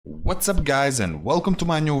What's up guys and welcome to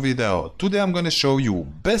my new video. Today I'm gonna show you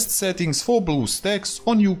best settings for Bluestacks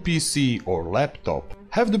on your PC or laptop.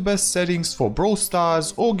 Have the best settings for Brawl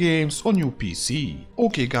Stars or games on your PC.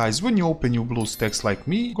 Okay guys, when you open your Bluestacks like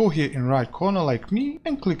me, go here in right corner like me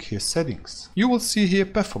and click here settings. You will see here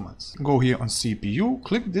performance. Go here on CPU,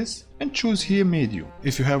 click this and choose here medium.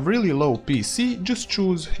 If you have really low PC, just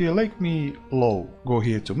choose here like me low. Go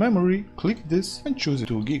here to memory, click this and choose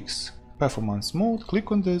 2 gigs. Performance mode,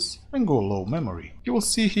 click on this and go low memory. You will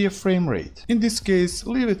see here frame rate. In this case,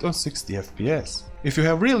 leave it on 60 FPS. If you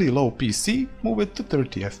have really low PC, move it to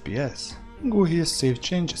 30 FPS. And go here save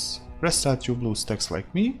changes. Restart your Bluestacks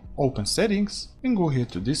like me, open settings and go here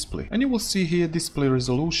to display. And you will see here display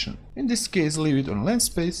resolution. In this case, leave it on lens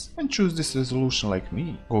space and choose this resolution like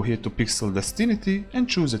me. Go here to pixel density and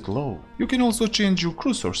choose it low. You can also change your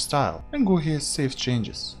cursor style and go here save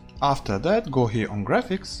changes. After that, go here on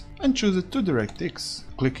graphics and choose it to DirectX.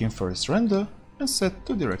 Click Inference Render and set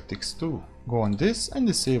to DirectX 2. Go on this and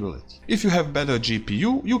disable it. If you have better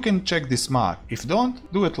GPU, you can check this mark. If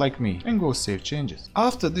don't, do it like me and go save changes.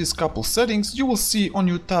 After these couple settings, you will see on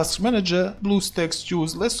your task manager, Bluestacks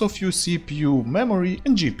use less of your CPU, memory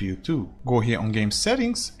and GPU too. Go here on game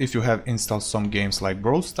settings. If you have installed some games like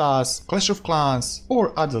Brawl Stars, Clash of Clans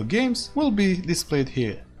or other games, will be displayed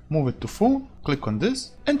here. Move it to phone, click on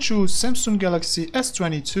this and choose Samsung Galaxy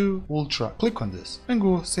S22 Ultra. Click on this and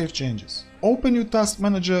go save changes. Open your task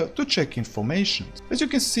manager to check information. As you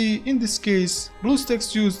can see, in this case,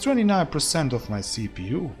 Bluestacks used 29% of my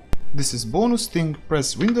CPU. This is bonus thing,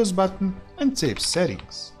 press Windows button and save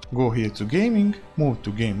settings. Go here to gaming, move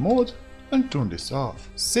to game mode and turn this off.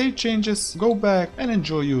 Save changes, go back and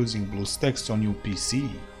enjoy using Bluestacks on your PC.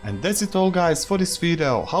 And that's it all guys for this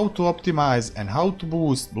video, how to optimize and how to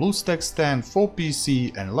boost Bluestacks 10 for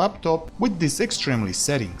PC and laptop with these extremely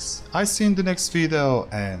settings. I see you in the next video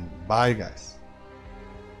and bye guys.